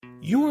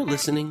You are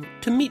listening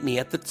to Meet Me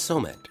at the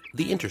Tzomet,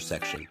 the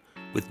intersection,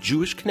 with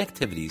Jewish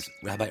Connectivity's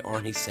Rabbi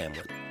Arnie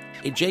Samlin,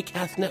 a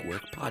JCast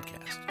Network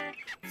podcast.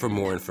 For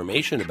more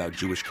information about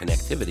Jewish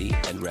Connectivity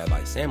and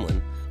Rabbi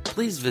Samlin,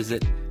 please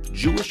visit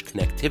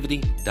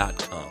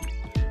jewishconnectivity.com.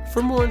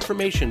 For more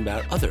information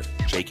about other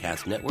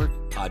JCast Network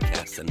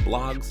podcasts and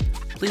blogs,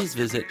 please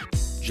visit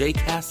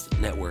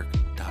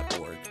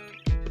jcastnetwork.org.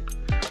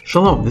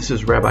 Shalom, this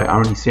is Rabbi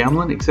Arnie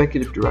Samlin,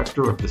 Executive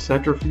Director of the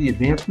Center for the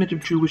Advancement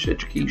of Jewish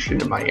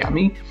Education in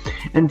Miami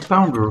and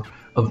founder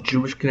of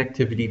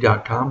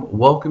jewishconnectivity.com,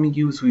 welcoming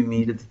you as we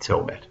meet at the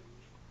Tzomet.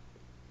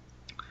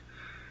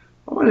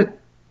 I want to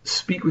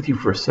speak with you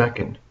for a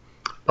second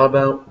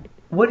about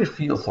what it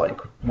feels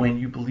like when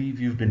you believe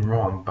you've been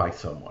wronged by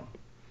someone.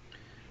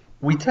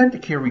 We tend to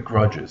carry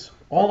grudges.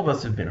 All of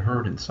us have been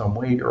hurt in some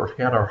way or have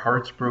had our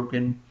hearts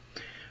broken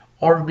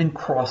or have been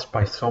crossed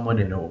by someone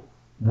in a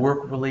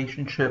work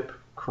relationship,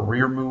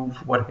 career move,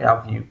 what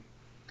have you.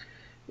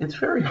 It's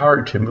very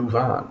hard to move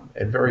on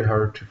and very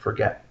hard to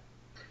forget.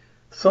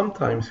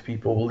 Sometimes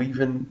people will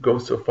even go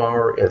so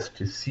far as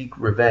to seek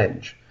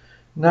revenge.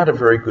 Not a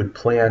very good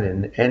plan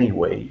in any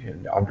way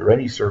and under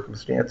any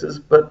circumstances,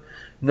 but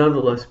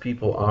nonetheless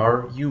people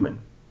are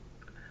human.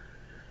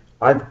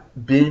 I've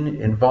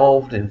been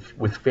involved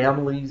with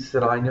families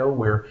that I know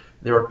where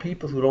there are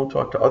people who don't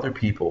talk to other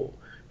people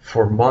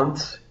for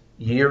months,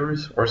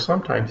 years, or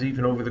sometimes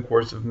even over the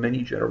course of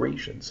many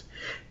generations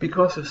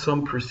because of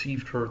some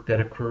perceived hurt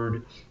that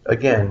occurred,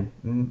 again,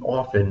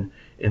 often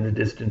in the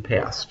distant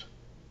past.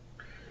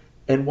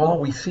 And while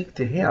we seek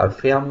to have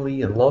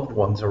family and loved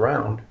ones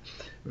around,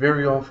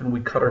 very often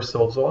we cut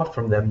ourselves off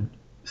from them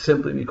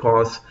simply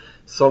because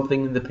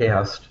something in the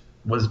past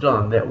was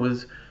done that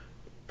was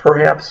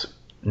perhaps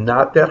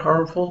not that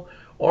harmful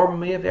or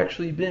may have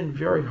actually been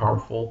very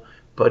harmful,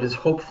 but has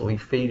hopefully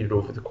faded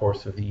over the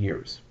course of the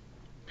years.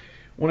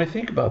 When I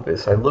think about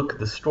this, I look at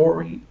the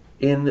story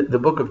in the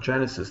book of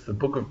Genesis, the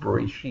book of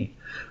Bereshit,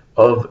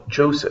 of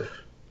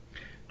Joseph.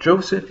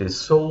 Joseph is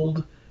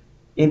sold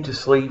into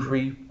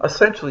slavery,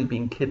 essentially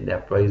being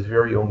kidnapped by his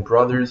very own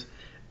brothers,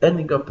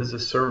 ending up as a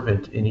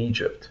servant in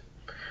Egypt.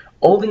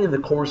 Only in the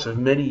course of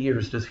many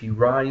years does he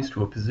rise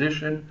to a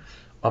position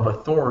of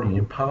authority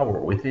and power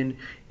within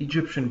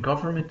Egyptian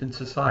government and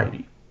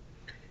society.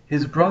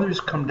 His brothers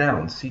come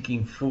down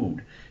seeking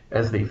food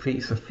as they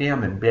face a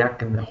famine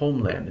back in the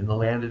homeland, in the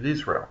land of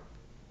Israel.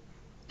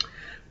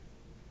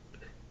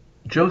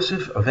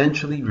 Joseph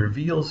eventually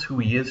reveals who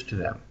he is to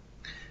them.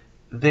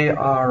 They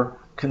are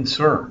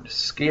concerned,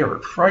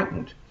 scared,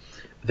 frightened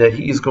that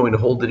he is going to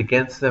hold it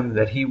against them,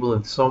 that he will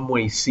in some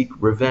way seek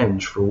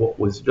revenge for what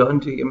was done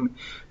to him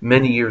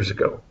many years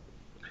ago.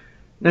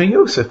 Now,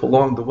 Joseph,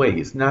 along the way,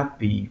 is not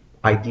the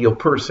ideal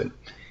person.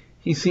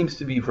 He seems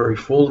to be very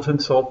full of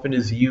himself in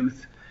his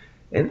youth,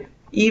 and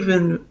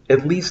even,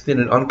 at least in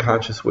an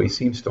unconscious way,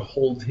 seems to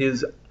hold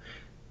his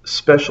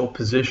special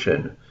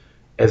position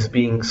as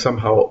being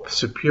somehow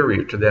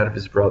superior to that of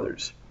his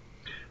brothers.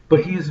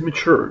 But he has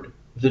matured.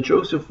 The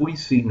Joseph we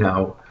see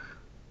now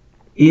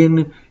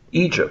in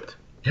Egypt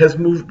has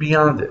moved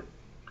beyond it.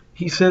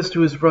 He says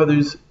to his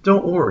brothers,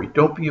 don't worry,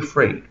 don't be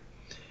afraid,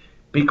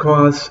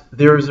 because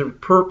there is a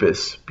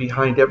purpose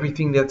behind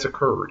everything that's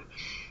occurred.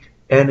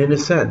 And in a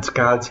sense,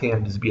 God's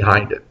hand is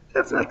behind it.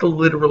 That's not the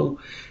literal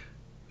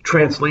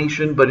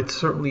translation, but it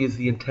certainly is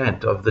the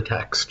intent of the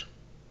text.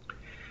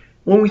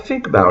 When we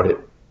think about it,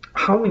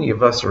 how many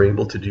of us are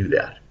able to do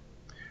that?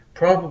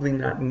 Probably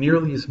not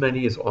nearly as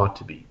many as ought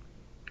to be.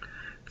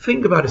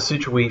 Think about a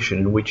situation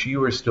in which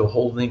you are still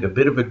holding a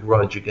bit of a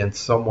grudge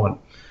against someone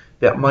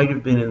that might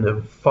have been in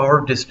the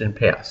far distant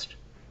past.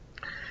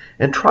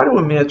 And try to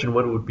imagine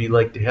what it would be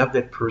like to have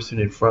that person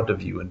in front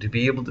of you and to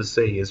be able to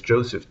say, as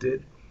Joseph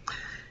did,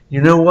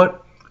 you know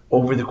what?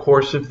 Over the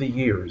course of the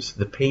years,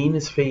 the pain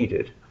has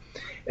faded,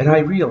 and I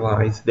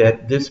realized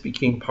that this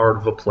became part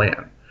of a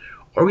plan.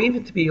 Or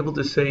even to be able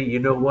to say, you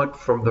know what?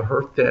 From the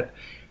hurt that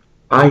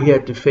I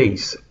had to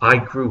face, I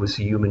grew as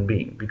a human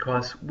being.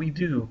 Because we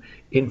do,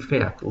 in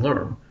fact,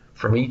 learn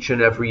from each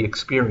and every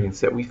experience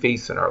that we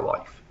face in our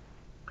life.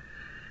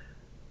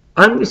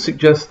 I'm going to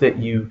suggest that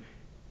you,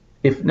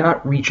 if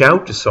not reach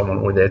out to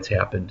someone when that's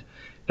happened,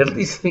 at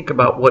least think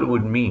about what it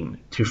would mean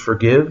to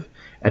forgive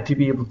and to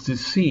be able to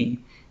see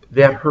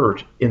that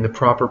hurt in the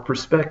proper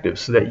perspective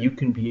so that you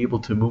can be able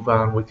to move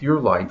on with your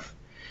life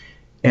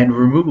and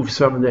remove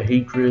some of the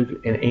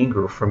hatred and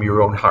anger from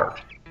your own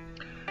heart.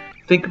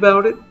 Think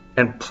about it,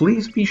 and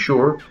please be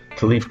sure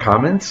to leave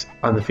comments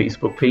on the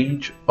Facebook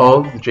page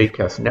of the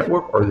JCast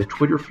Network or the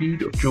Twitter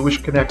feed of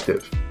Jewish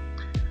Connective.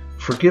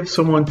 Forgive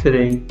someone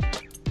today,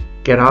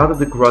 get out of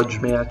the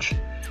grudge match,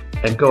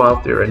 and go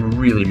out there and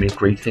really make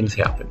great things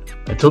happen.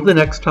 Until the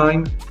next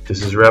time,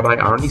 this is Rabbi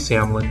Arnie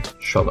Samlin.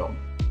 Shalom.